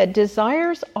point out that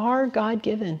desires are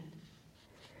God-given.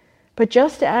 But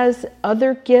just as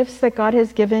other gifts that God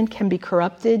has given can be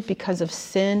corrupted because of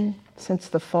sin since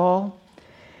the fall,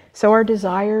 so our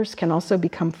desires can also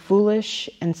become foolish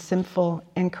and sinful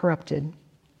and corrupted.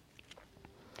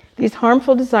 These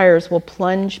harmful desires will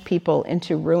plunge people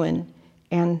into ruin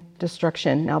and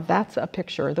destruction. Now that's a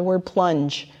picture. The word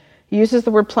plunge. He uses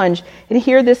the word plunge. And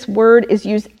here this word is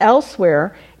used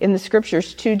elsewhere in the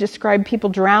scriptures to describe people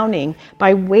drowning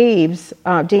by waves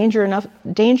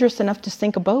dangerous enough to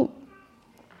sink a boat.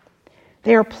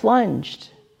 They are plunged.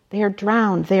 They are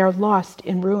drowned. They are lost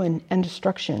in ruin and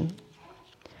destruction.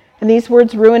 And these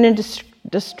words, ruin and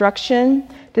destruction,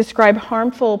 describe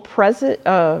harmful present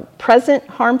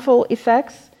harmful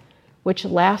effects which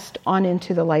last on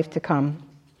into the life to come.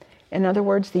 In other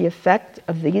words, the effect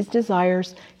of these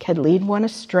desires can lead one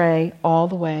astray all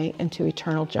the way into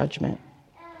eternal judgment.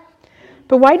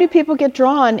 But why do people get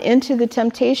drawn into the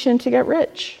temptation to get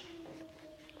rich?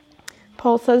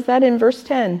 Paul says that in verse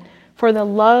 10, "For the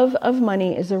love of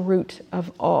money is a root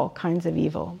of all kinds of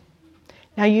evil."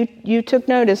 Now you took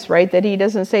notice, right, that he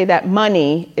doesn't say that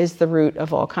money is the root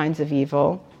of all kinds of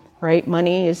evil, right?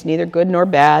 Money is neither good nor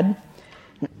bad.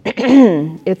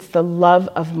 It's the love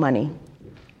of money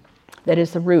that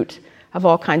is the root of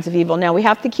all kinds of evil. Now we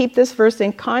have to keep this verse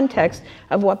in context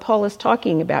of what Paul is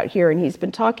talking about here. And he's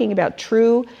been talking about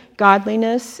true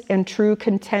godliness and true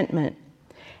contentment.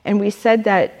 And we said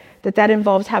that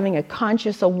involves having a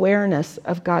conscious awareness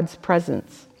of God's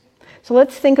presence. So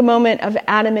let's think a moment of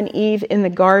Adam and Eve in the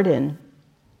garden.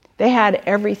 They had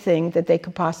everything that they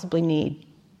could possibly need.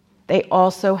 They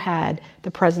also had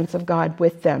the presence of God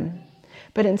with them.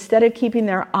 But instead of keeping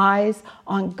their eyes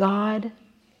on God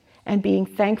and being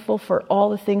thankful for all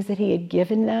the things that he had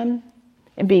given them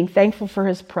and being thankful for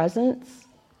his presence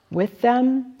with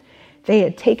them, they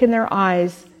had taken their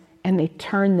eyes and they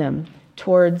turned them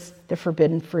towards the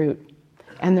forbidden fruit.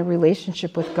 And the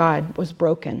relationship with God was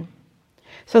broken.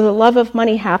 So the love of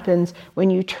money happens when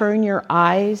you turn your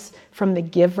eyes from the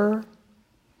giver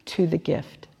to the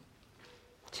gift.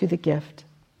 To the gift.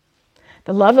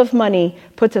 The love of money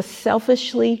puts a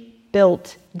selfishly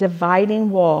built dividing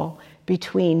wall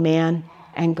between man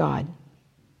and God.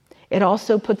 It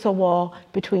also puts a wall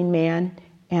between man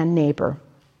and neighbor.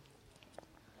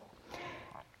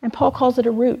 And Paul calls it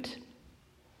a root.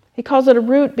 He calls it a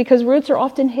root because roots are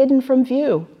often hidden from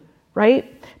view, right?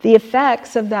 The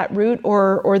effects of that root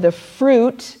or the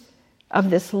fruit of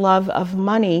this love of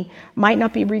money might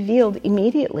not be revealed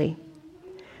immediately.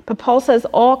 But Paul says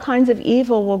all kinds of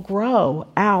evil will grow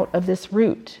out of this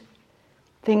root.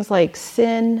 Things like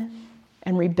sin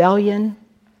and rebellion,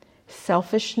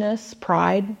 selfishness,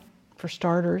 pride, for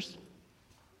starters.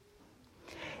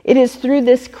 It is through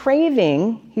this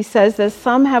craving, he says, that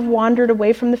some have wandered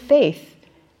away from the faith.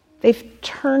 They've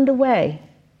turned away.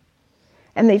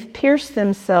 And they've pierced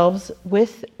themselves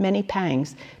with many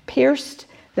pangs. Pierced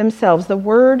themselves. The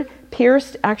word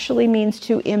pierced actually means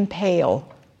to impale.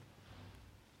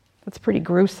 That's pretty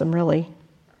gruesome, really.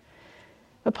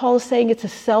 But Paul is saying it's a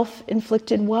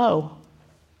self-inflicted woe.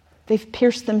 They've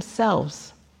pierced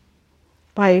themselves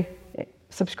by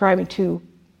subscribing to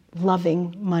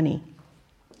loving money.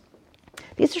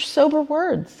 These are sober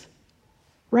words,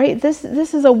 right? This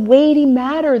is a weighty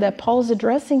matter that Paul is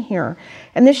addressing here.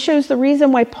 And this shows the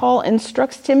reason why Paul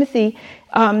instructs Timothy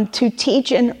to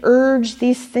teach and urge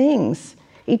these things.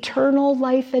 Eternal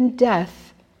life and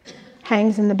death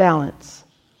hangs in the balance.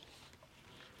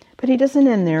 But he doesn't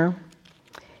end there.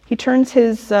 He turns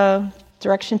his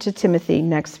direction to Timothy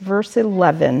next, verse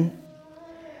 11.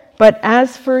 "But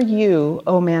as for you,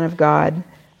 O man of God,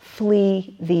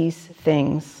 flee these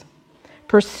things.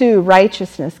 Pursue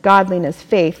righteousness, godliness,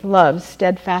 faith, love,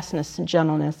 steadfastness, and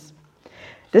gentleness."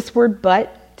 This word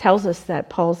 "but" tells us that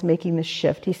Paul's making this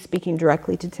shift. He's speaking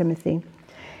directly to Timothy.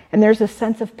 And there's a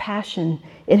sense of passion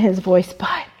in his voice.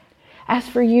 "But as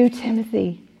for you,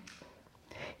 Timothy,"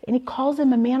 and he calls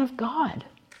him a man of God.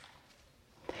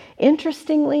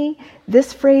 Interestingly,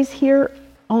 this phrase here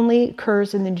only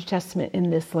occurs in the New Testament in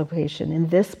this location, in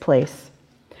this place.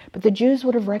 But the Jews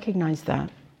would have recognized that.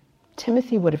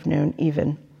 Timothy would have known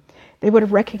even. They would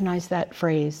have recognized that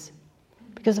phrase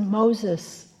because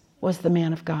Moses was the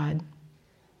man of God.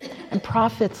 And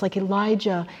prophets like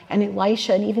Elijah and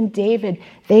Elisha and even David,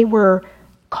 they were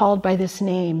called by this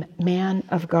name, man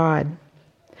of God.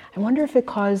 I wonder if it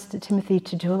caused Timothy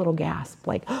to do a little gasp,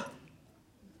 like,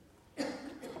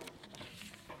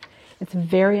 It's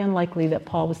very unlikely that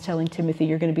Paul was telling Timothy,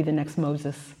 you're going to be the next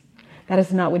Moses. That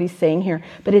is not what he's saying here.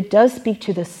 But it does speak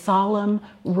to the solemn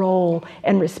role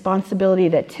and responsibility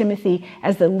that Timothy,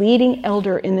 as the leading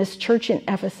elder in this church in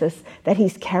Ephesus, that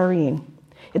he's carrying.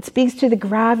 It speaks to the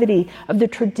gravity of the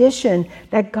tradition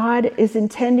that God is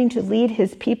intending to lead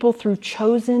his people through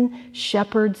chosen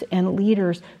shepherds and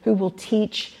leaders who will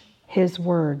teach his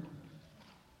word.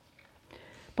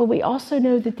 But we also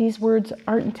know that these words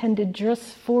aren't intended just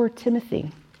for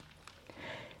Timothy.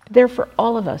 They're for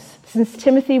all of us, since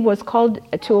Timothy was called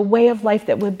to a way of life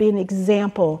that would be an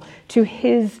example to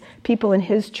his people in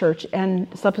his church and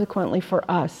subsequently for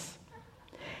us.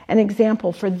 An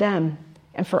example for them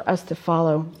and for us to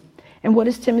follow. And what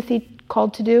is Timothy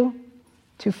called to do?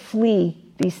 To flee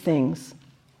these things.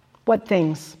 What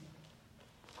things?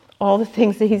 All the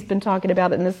things that he's been talking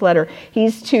about in this letter.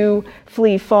 He's to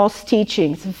flee false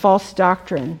teachings and false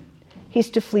doctrine. He's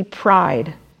to flee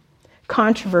pride,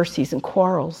 controversies and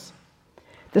quarrels,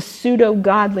 the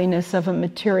pseudo-godliness of a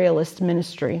materialist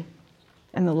ministry,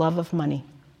 and the love of money.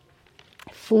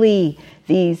 Flee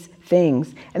these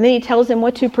things. And then he tells him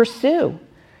what to pursue,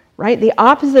 right? The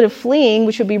opposite of fleeing,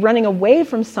 which would be running away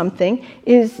from something,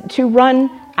 is to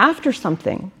run after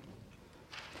something.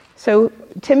 So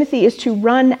Timothy is to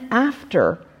run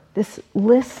after this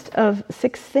list of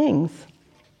 6 things.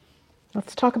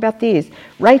 Let's talk about these.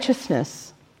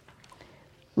 Righteousness.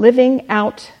 Living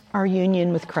out our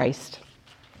union with Christ.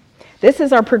 This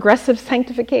is our progressive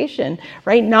sanctification,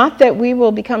 right? Not that we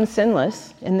will become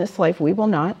sinless in this life. We will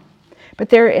not. But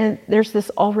there's this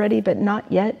already but not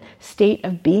yet state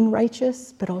of being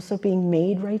righteous, but also being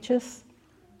made righteous.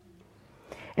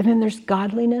 And then there's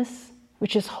godliness,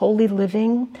 which is holy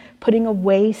living, putting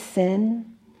away sin.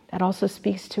 That also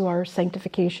speaks to our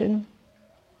sanctification.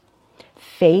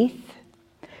 Faith,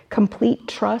 complete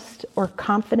trust or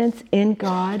confidence in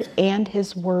God and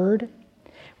his word.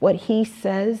 What he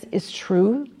says is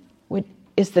true, what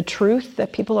is the truth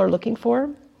that people are looking for,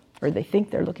 or they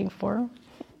think they're looking for.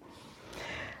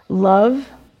 Love,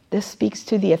 this speaks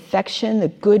to the affection, the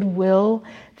goodwill,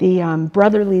 the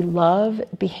brotherly love,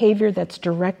 behavior that's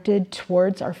directed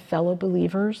towards our fellow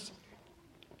believers.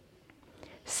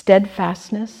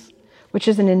 Steadfastness, which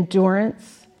is an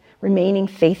endurance, remaining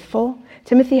faithful.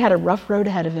 Timothy had a rough road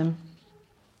ahead of him.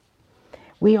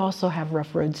 We also have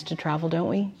rough roads to travel, don't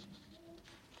we?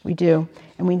 We do.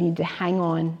 And we need to hang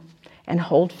on and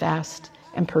hold fast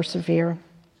and persevere.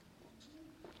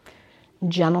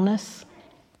 Gentleness.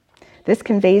 This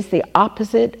conveys the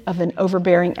opposite of an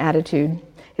overbearing attitude.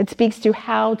 It speaks to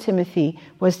how Timothy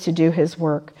was to do his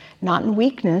work, not in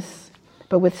weakness,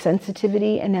 but with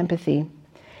sensitivity and empathy,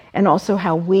 and also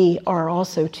how we are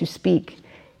also to speak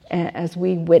as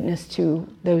we witness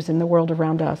to those in the world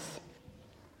around us.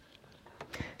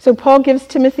 So Paul gives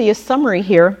Timothy a summary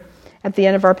here at the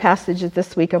end of our passage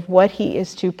this week of what he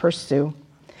is to pursue.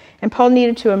 And Paul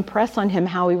needed to impress on him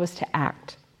how he was to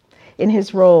act in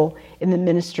his role in the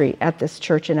ministry at this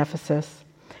church in Ephesus.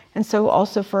 And so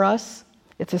also for us,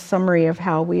 it's a summary of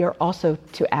how we are also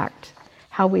to act,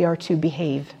 how we are to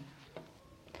behave.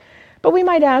 But we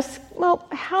might ask, well,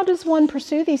 how does one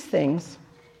pursue these things?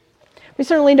 We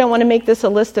certainly don't want to make this a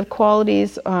list of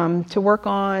qualities to work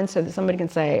on so that somebody can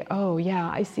say, oh yeah,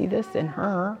 I see this in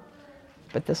her,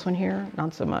 but this one here,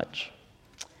 not so much.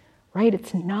 Right?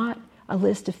 It's not a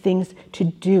list of things to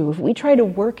do. If we try to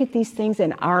work at these things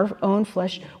in our own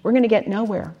flesh, we're going to get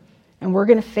nowhere and we're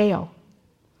going to fail.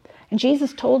 And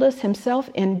Jesus told us himself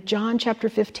in John chapter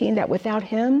 15 that without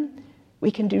him,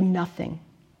 we can do nothing.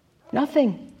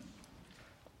 Nothing.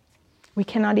 We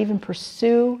cannot even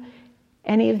pursue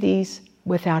any of these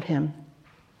without him.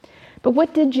 But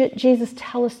what did Jesus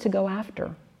tell us to go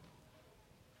after?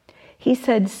 He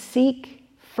said, seek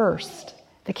first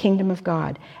the kingdom of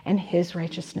God and his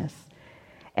righteousness.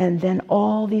 And then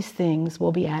all these things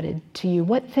will be added to you.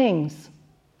 What things?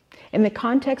 In the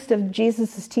context of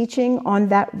Jesus' teaching on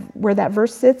that, where that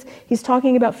verse sits, he's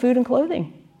talking about food and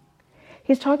clothing.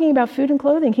 He's talking about food and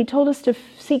clothing. He told us to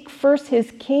seek first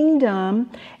his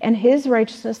kingdom and his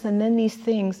righteousness, and then these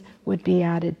things would be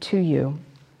added to you.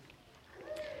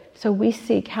 So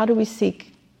how do we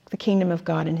seek the kingdom of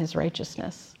God and his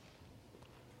righteousness?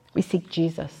 We seek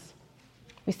Jesus.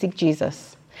 We seek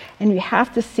Jesus. And you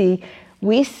have to see,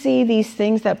 we see these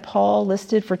things that Paul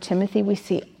listed for Timothy, we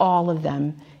see all of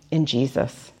them in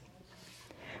Jesus.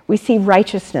 We see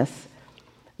righteousness.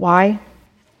 Why?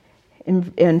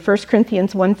 In 1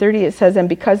 Corinthians 1:30 it says, and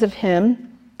because of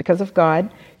him, because of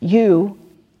God, you,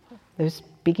 those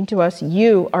speaking to us,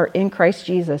 you are in Christ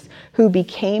Jesus, who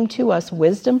became to us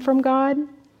wisdom from God,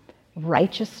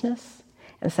 righteousness,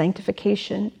 and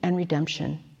sanctification and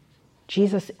redemption.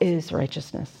 Jesus is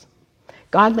righteousness.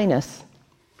 Godliness.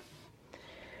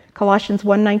 Colossians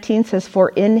 1:19 says, for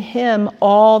in him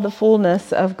all the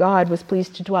fullness of God was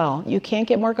pleased to dwell. You can't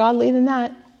get more godly than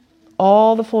that.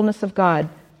 All the fullness of God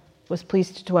was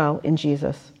pleased to dwell in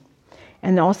Jesus.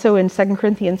 And also in 2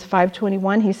 Corinthians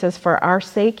 5:21, he says, for our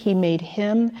sake he made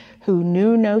him who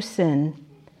knew no sin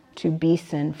to be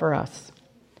sin for us.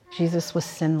 Jesus was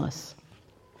sinless.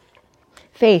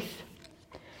 Faith.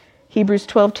 Hebrews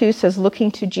 12:2 says,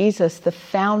 looking to Jesus, the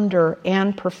founder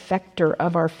and perfecter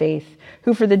of our faith,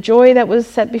 who for the joy that was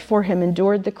set before him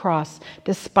endured the cross,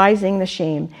 despising the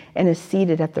shame, and is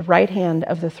seated at the right hand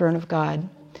of the throne of God.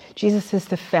 Jesus is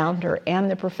the founder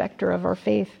and the perfecter of our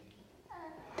faith.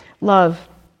 Love.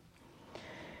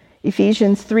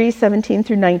 Ephesians 3:17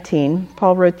 through 19,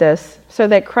 Paul wrote this, so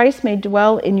that Christ may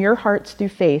dwell in your hearts through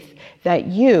faith, that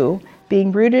you,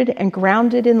 being rooted and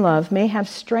grounded in love, may have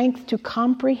strength to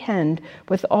comprehend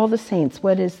with all the saints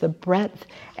what is the breadth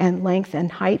and length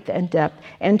and height and depth,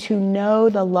 and to know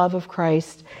the love of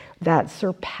Christ that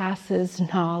surpasses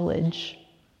knowledge.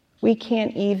 We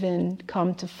can't even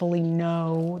come to fully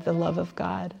know the love of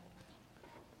God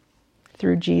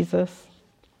through Jesus.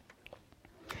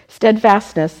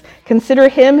 Steadfastness. Consider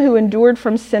him who endured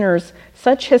from sinners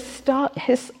such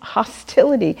his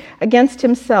hostility against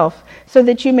himself, so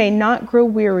that you may not grow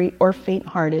weary or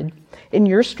faint-hearted in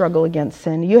your struggle against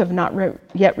sin. You have not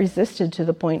yet resisted to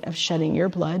the point of shedding your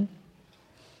blood.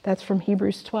 That's from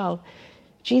Hebrews 12.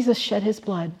 Jesus shed his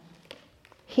blood.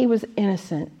 He was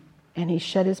innocent, and he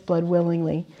shed his blood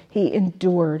willingly. He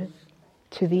endured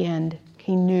to the end.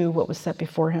 He knew what was set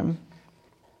before him.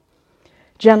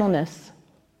 Gentleness.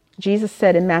 Jesus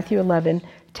said in Matthew 11,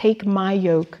 take my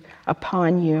yoke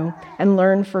upon you and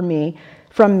learn from me,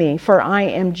 for I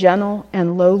am gentle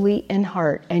and lowly in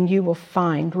heart, and you will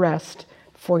find rest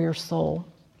for your soul.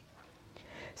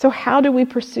 So how do we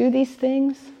pursue these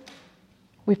things?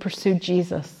 We pursue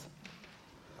Jesus.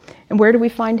 And where do we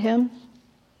find him?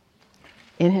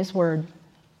 In his word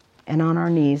and on our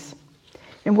knees.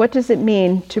 And what does it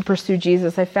mean to pursue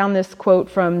Jesus? I found this quote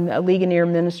from a Legionnaire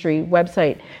Ministry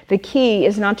website. The key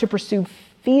is not to pursue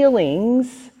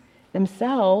feelings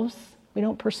themselves. We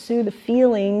don't pursue the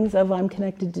feelings of I'm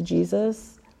connected to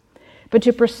Jesus, but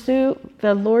to pursue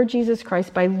the Lord Jesus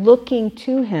Christ by looking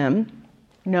to him,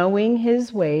 knowing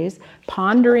his ways,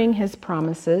 pondering his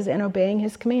promises, and obeying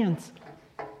his commands.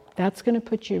 That's going to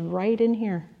put you right in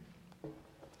here.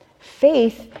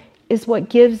 Faith is what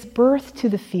gives birth to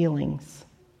the feelings.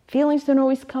 Feelings don't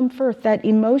always come first. That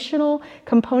emotional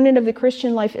component of the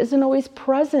Christian life isn't always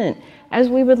present as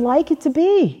we would like it to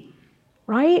be,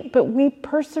 right? But we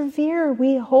persevere.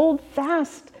 We hold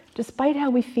fast despite how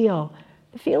we feel.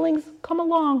 The feelings come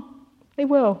along. They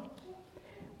will.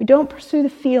 We don't pursue the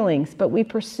feelings, but we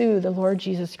pursue the Lord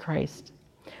Jesus Christ.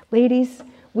 Ladies,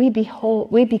 we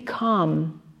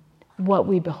become what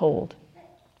we behold.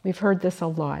 We've heard this a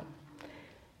lot.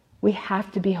 We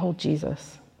have to behold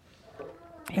Jesus.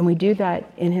 And we do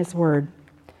that in his word.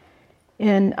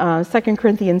 In 2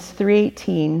 Corinthians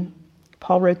 3:18,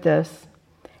 Paul wrote this,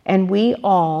 and we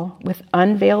all, with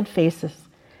unveiled faces,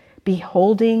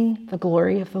 beholding the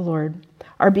glory of the Lord,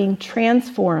 are being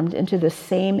transformed into the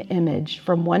same image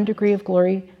from one degree of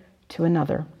glory to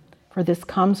another. For this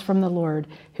comes from the Lord,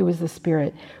 who is the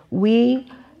Spirit. We,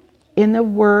 in the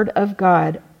word of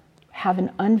God, have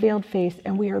an unveiled face,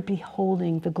 and we are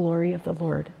beholding the glory of the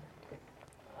Lord.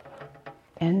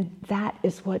 And that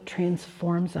is what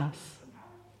transforms us.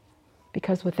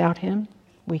 Because without him,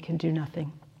 we can do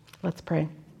nothing. Let's pray.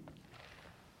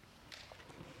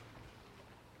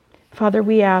 Father,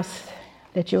 we ask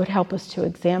that you would help us to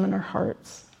examine our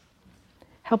hearts.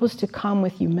 Help us to come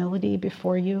with humility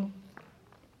before you.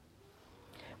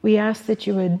 We ask that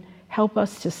you would help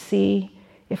us to see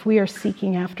if we are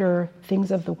seeking after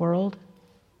things of the world.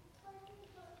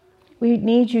 We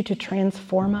need you to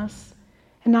transform us.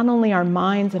 And not only our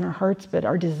minds and our hearts, but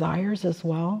our desires as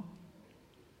well.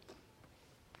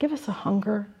 Give us a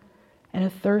hunger and a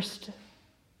thirst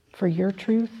for your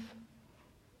truth,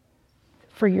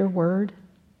 for your word.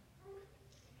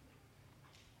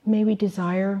 May we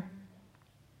desire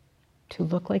to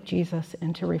look like Jesus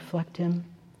and to reflect him,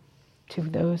 to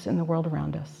those in the world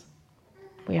around us.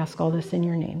 We ask all this in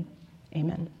your name.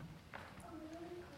 Amen.